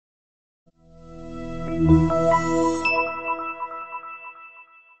The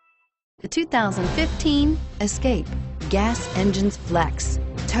 2015 Escape. Gas engines flex,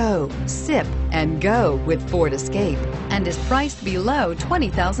 tow, sip, and go with Ford Escape, and is priced below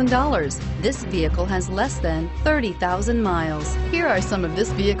 $20,000. This vehicle has less than 30,000 miles. Here are some of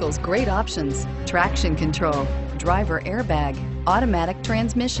this vehicle's great options: traction control, driver airbag, automatic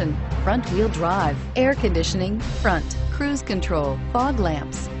transmission, front-wheel drive, air conditioning, front, cruise control, fog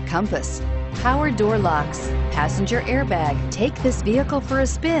lamps, compass, power door locks, passenger airbag. Take this vehicle for a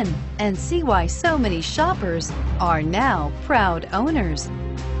spin and see why so many shoppers are now proud owners.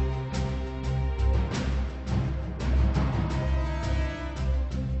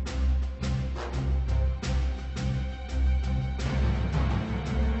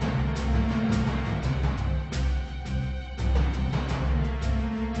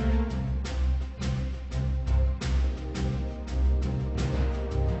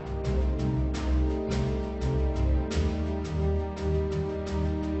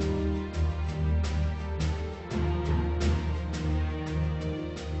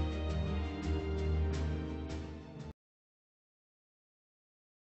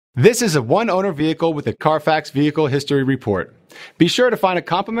 This is a one-owner vehicle with a Carfax Vehicle History Report. Be sure to find a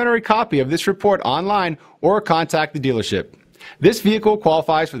complimentary copy of this report online or contact the dealership. This vehicle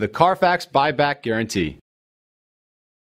qualifies for the Carfax Buyback Guarantee.